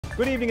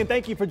Good evening and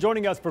thank you for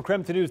joining us for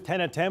KREM 2 News 10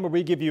 at 10, where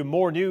we give you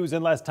more news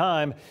in less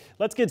time.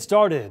 Let's get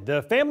started.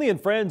 The family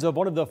and friends of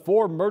one of the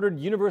 4 murdered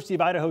University of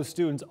Idaho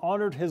students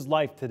honored his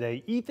life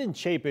today. Ethan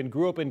Chapin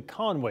grew up in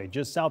Conway,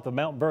 just south of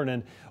Mount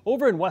Vernon,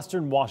 over in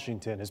western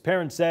Washington. His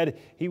parents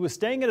said he was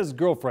staying at his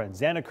girlfriend,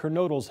 Xana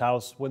Kernodle's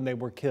house when they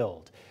were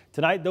killed.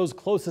 Tonight, those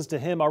closest to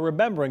him are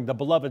remembering the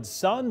beloved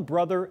son,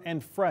 brother,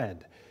 and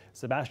friend.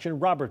 Sebastian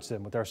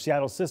Robertson with our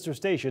Seattle sister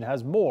station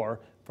has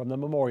more from the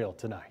memorial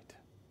tonight.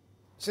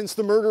 Since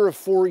the murder of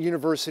 4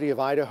 University of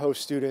Idaho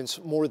students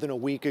more than a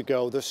week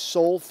ago, the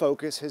sole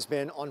focus has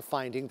been on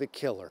finding the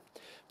killer.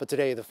 But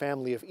today, the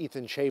family of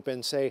Ethan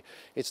Chapin say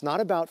it's not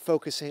about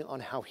focusing on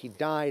how he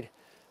died,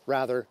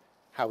 rather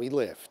how he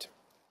lived.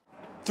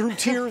 Through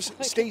tears,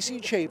 Stacy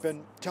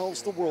Chapin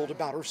tells the world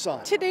about her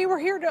son. Today we're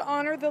here to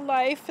honor the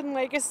life and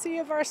legacy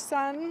of our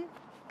son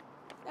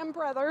and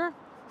brother,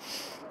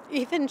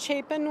 Ethan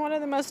Chapin, one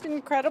of the most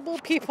incredible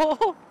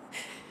people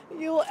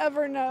you'll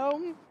ever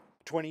know.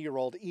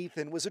 20-year-old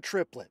Ethan was a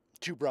triplet,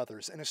 2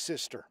 brothers and a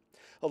sister,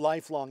 a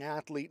lifelong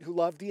athlete who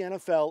loved the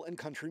NFL and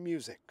country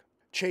music.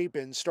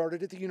 Chapin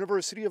started at the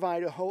University of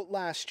Idaho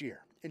last year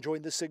and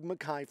joined the Sigma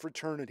Chi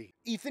fraternity.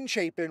 Ethan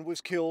Chapin was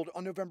killed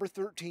on November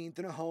 13th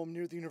in a home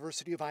near the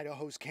University of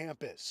Idaho's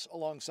campus,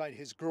 alongside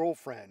his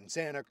girlfriend,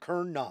 Xana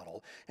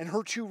Kernodle, and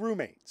her 2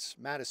 roommates,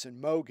 Madison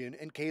Mogan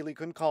and Kaylee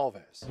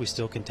Concalves. We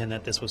still contend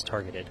that this was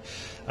targeted.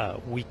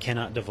 We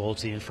cannot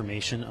divulge the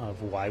information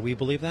of why we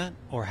believe that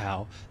or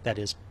how that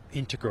is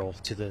integral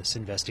to this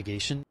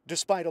investigation.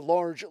 Despite a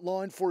large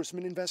law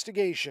enforcement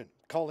investigation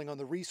calling on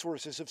the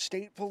resources of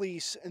state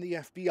police and the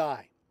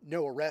FBI,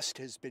 no arrest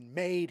has been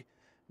made,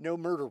 no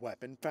murder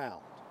weapon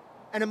found.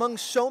 And among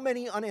so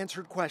many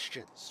unanswered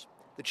questions,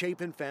 the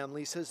Chapin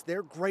family says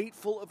they're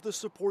grateful of the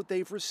support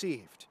they've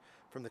received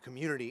from the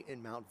community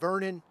in Mount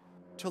Vernon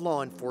to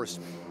law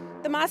enforcement.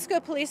 The Moscow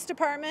Police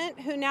Department,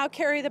 who now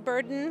carry the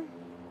burden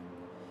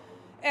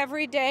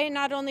every day,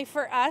 not only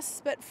for us,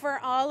 but for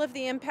all of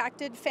the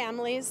impacted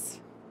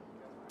families.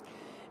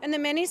 And the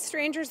many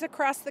strangers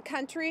across the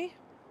country,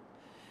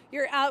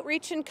 your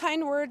outreach and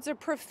kind words are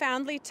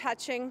profoundly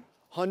touching.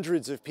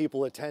 Hundreds of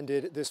people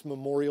attended this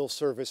memorial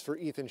service for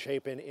Ethan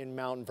Chapin in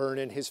Mount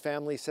Vernon. His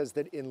family says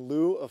that in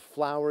lieu of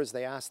flowers,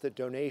 they asked that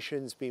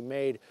donations be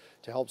made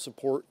to help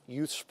support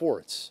youth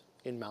sports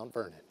in Mount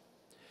Vernon.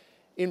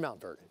 In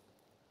Mount Vernon,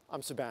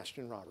 I'm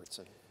Sebastian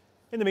Robertson.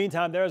 In the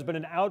meantime, there has been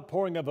an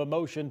outpouring of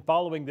emotion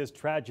following this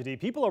tragedy.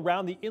 People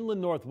around the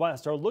inland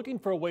Northwest are looking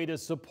for a way to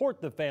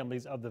support the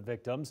families of the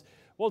victims.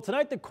 Well,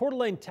 tonight, the Coeur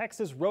d'Alene,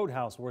 Texas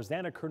Roadhouse, where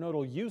Xana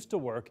Kernodle used to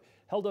work,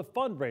 held a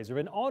fundraiser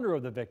in honor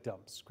of the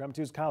victims. KREM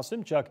 2's Kyle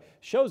Simchuk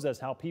shows us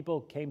how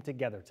people came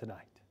together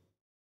tonight.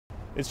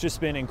 It's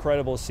just been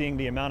incredible seeing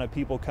the amount of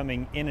people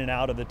coming in and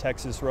out of the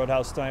Texas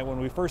Roadhouse tonight. When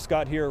we first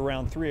got here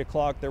around 3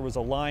 o'clock, there was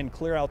a line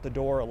clear out the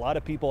door. A lot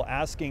of people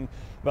asking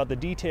about the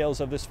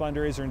details of this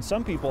fundraiser, and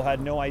some people had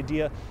no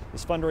idea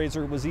this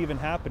fundraiser was even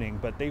happening,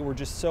 but they were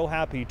just so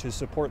happy to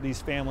support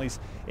these families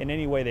in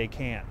any way they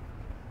can.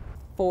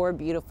 4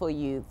 beautiful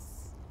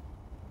youths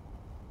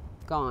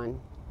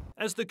gone.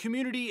 As the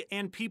community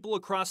and people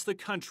across the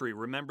country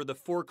remember the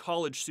 4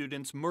 college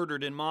students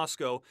murdered in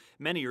Moscow,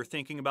 many are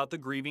thinking about the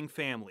grieving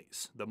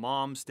families, the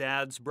moms,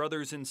 dads,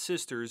 brothers, and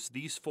sisters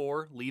these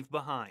 4 leave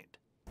behind.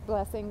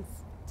 Blessings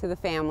to the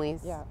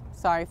families. Yeah.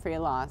 Sorry for your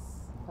loss.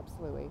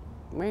 Absolutely.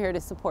 We're here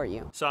to support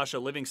you. Sasha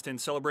Livingston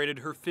celebrated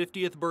her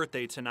 50th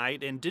birthday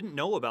tonight and didn't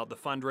know about the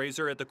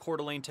fundraiser at the Coeur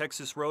d'Alene,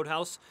 Texas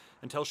Roadhouse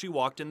until she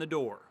walked in the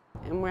door.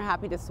 And we're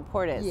happy to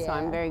support it, so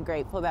I'm very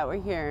grateful that we're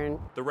here. And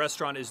the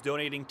restaurant is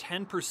donating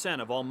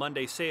 10% of all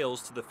Monday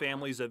sales to the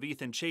families of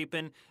Ethan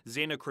Chapin,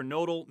 Xana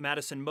Kernodle,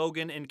 Madison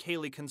Mogan, and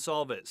Kaylee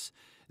Concalves.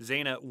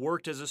 Xana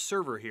worked as a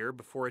server here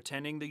before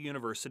attending the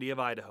University of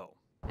Idaho.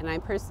 And I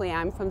personally,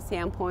 I'm from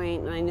Sandpoint,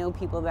 and I know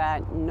people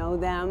that know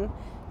them,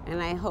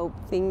 and I hope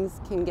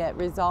things can get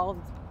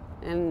resolved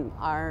and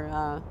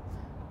our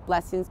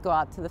blessings go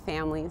out to the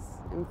families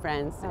and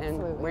friends.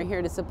 Absolutely. And we're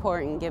here to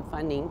support and give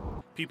funding.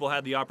 People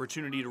had the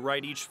opportunity to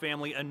write each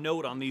family a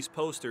note on these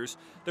posters.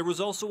 There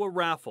was also a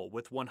raffle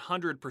with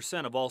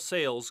 100% of all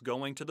sales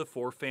going to the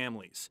 4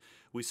 families.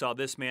 We saw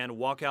this man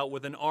walk out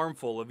with an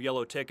armful of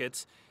yellow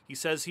tickets. He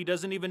says he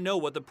doesn't even know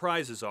what the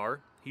prizes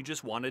are. He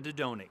just wanted to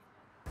donate.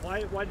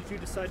 Why did you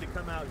decide to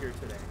come out here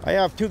today? I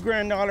have 2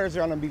 granddaughters.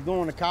 They're going to be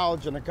going to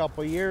college in a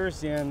couple of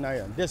years, and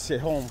this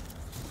at home.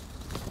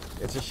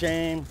 It's a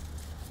shame.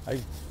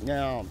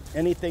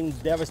 Anything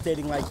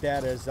devastating like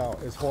that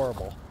is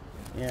horrible.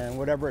 And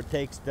whatever it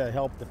takes to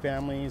help the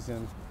families,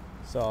 and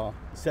so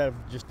instead of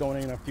just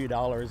donating a few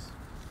dollars,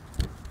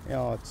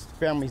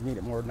 families need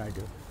it more than I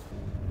do.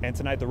 And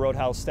tonight the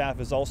Roadhouse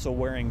staff is also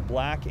wearing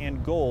black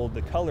and gold,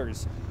 the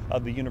colors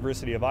of the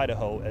University of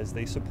Idaho, as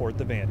they support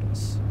the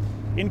vandals.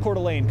 In Coeur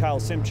d'Alene, Kyle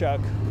Simchuk,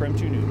 KREM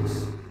 2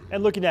 News.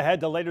 And looking ahead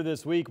to later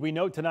this week, we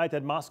know tonight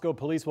that Moscow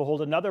police will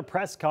hold another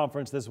press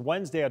conference this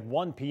Wednesday at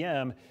 1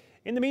 p.m.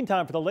 In the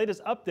meantime, for the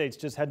latest updates,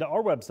 just head to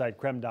our website,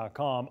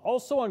 KREM.com.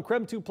 Also on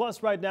KREM 2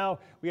 Plus right now,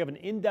 we have an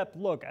in-depth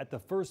look at the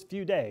first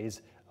few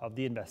days of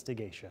the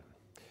investigation.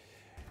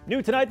 New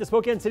tonight, the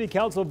Spokane City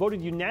Council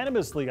voted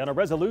unanimously on a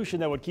resolution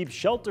that would keep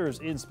shelters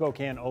in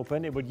Spokane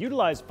open. It would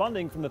utilize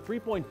funding from the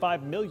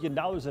 $3.5 million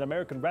in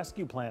American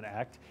Rescue Plan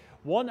Act.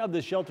 One of the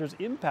shelters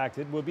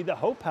impacted would be the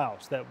Hope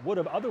House that would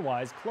have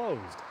otherwise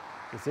closed.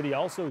 The city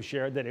also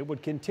shared that it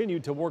would continue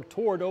to work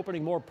toward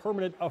opening more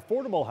permanent,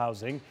 affordable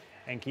housing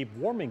and keep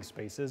warming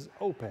spaces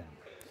open.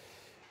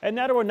 And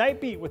now to our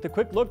night beat with a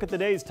quick look at the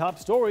day's top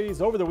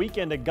stories. Over the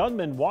weekend, a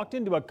gunman walked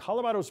into a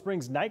Colorado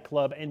Springs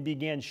nightclub and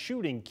began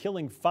shooting,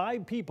 killing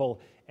 5 people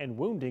and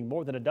wounding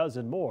more than a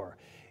dozen more.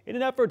 In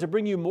an effort to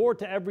bring you more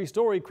to every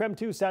story, KREM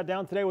 2 sat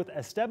down today with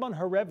Esteban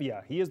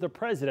Herevia. He is the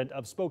president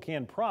of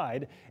Spokane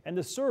Pride and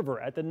the server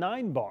at the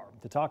 9 Bar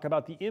to talk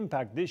about the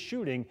impact this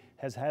shooting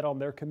has had on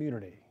their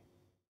community.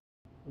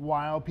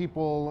 While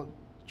people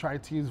try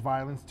to use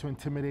violence to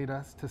intimidate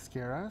us, to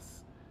scare us,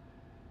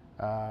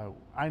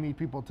 I need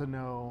people to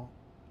know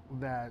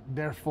that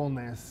their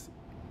fullness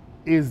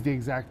is the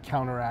exact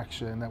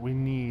counteraction that we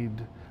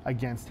need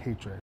against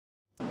hatred.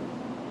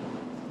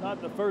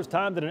 Not the first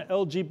time that an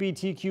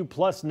LGBTQ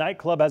plus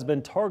nightclub has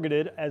been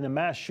targeted in a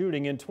mass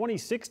shooting. In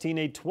 2016,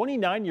 a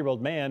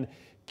 29-year-old man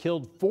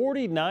killed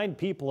 49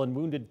 people and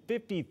wounded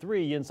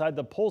 53 inside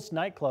the Pulse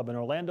nightclub in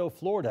Orlando,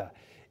 Florida.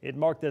 It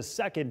marked the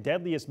second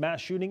deadliest mass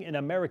shooting in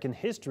American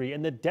history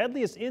and the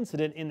deadliest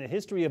incident in the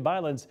history of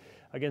violence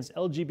against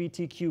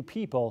LGBTQ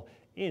people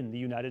in the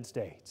United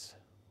States.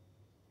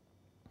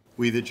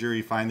 We, the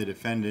jury, find the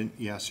defendant,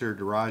 Yasir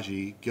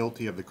Daraji,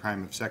 guilty of the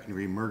crime of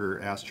second-degree murder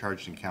as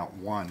charged in count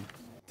 1.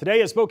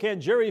 Today, a Spokane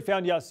jury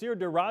found Yasir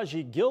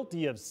Daraji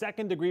guilty of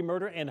second-degree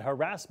murder and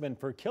harassment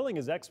for killing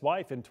his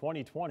ex-wife in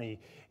 2020.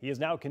 He is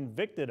now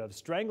convicted of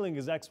strangling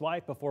his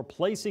ex-wife before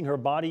placing her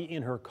body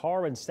in her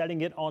car and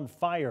setting it on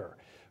fire.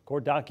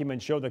 Court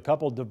documents show the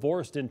couple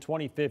divorced in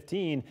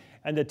 2015,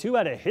 and the two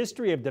had a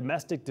history of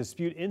domestic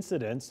dispute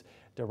incidents.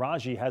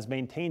 Daraji has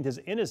maintained his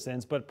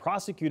innocence, but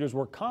prosecutors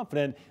were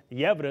confident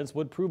the evidence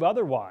would prove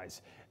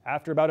otherwise.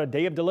 After about a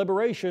day of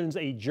deliberations,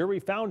 a jury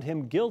found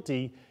him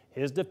guilty.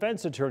 His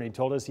defense attorney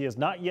told us he is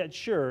not yet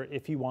sure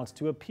if he wants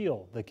to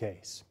appeal the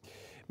case.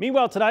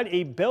 Meanwhile, tonight,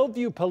 a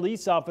Bellevue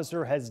police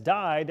officer has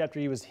died after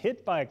he was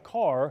hit by a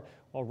car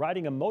while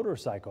riding a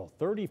motorcycle.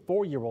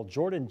 34-year-old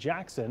Jordan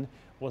Jackson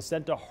was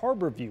sent to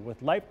Harborview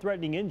with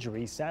life-threatening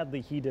injuries.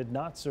 Sadly, he did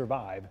not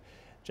survive.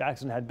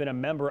 Jackson had been a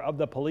member of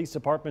the police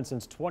department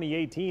since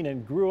 2018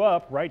 and grew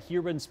up right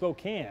here in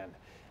Spokane.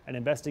 An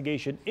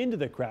investigation into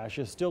the crash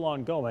is still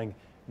ongoing.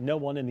 No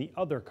one in the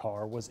other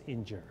car was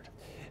injured.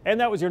 And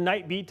that was your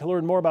Night Beat. To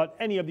learn more about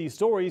any of these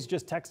stories,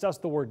 just text us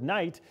the word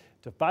night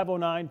to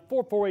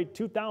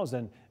 509-448-2000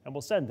 and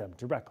we'll send them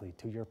directly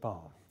to your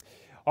phone.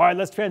 All right,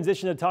 let's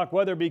transition to talk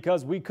weather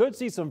because we could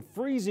see some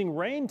freezing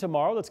rain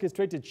tomorrow. Let's get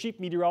straight to Chief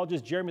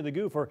Meteorologist Jeremy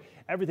Legoo for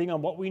everything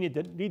on what we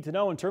need to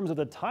know in terms of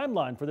the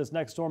timeline for this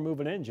next storm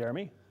moving in.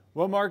 Jeremy?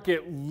 Well, Mark,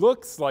 it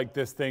looks like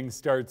this thing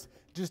starts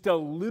just a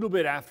little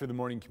bit after the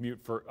morning commute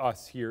for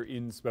us here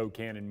in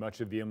Spokane and much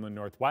of the inland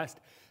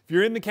Northwest. If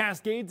you're in the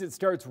Cascades, it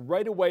starts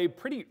right away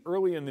pretty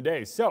early in the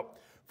day. So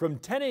from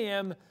 10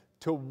 a.m.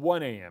 to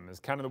 1 a.m. is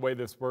kind of the way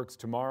this works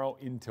tomorrow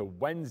into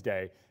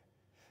Wednesday.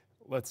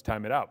 Let's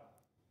time it out.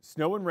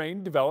 Snow and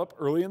rain develop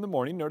early in the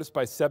morning. Notice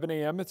by 7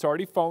 a.m. it's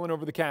already fallen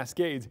over the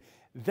Cascades.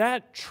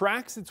 That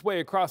tracks its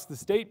way across the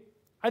state.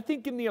 I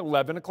think in the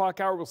 11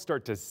 o'clock hour we'll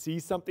start to see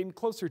something.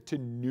 Closer to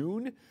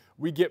noon,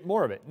 we get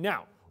more of it.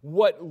 Now,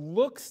 what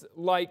looks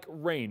like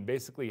rain,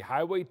 basically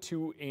Highway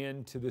 2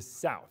 and to the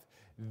south,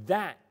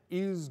 that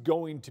is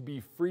going to be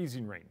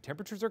freezing rain.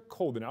 Temperatures are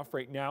cold enough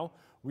right now.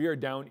 We are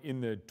down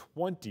in the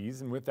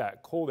 20s, and with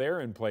that cold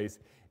air in place,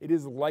 it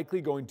is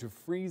likely going to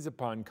freeze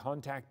upon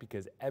contact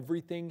because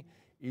everything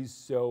is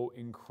so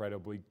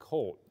incredibly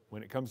cold.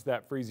 When it comes to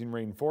that freezing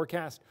rain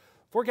forecast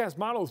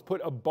models put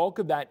a bulk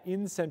of that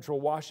in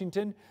central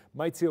Washington.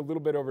 Might see a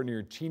little bit over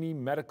near Cheney,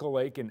 Medical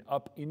Lake, and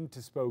up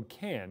into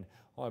Spokane.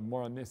 I'll have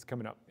more on this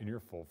coming up in your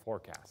full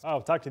forecast.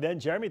 I'll talk to you then,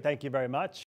 Jeremy. Thank you very much.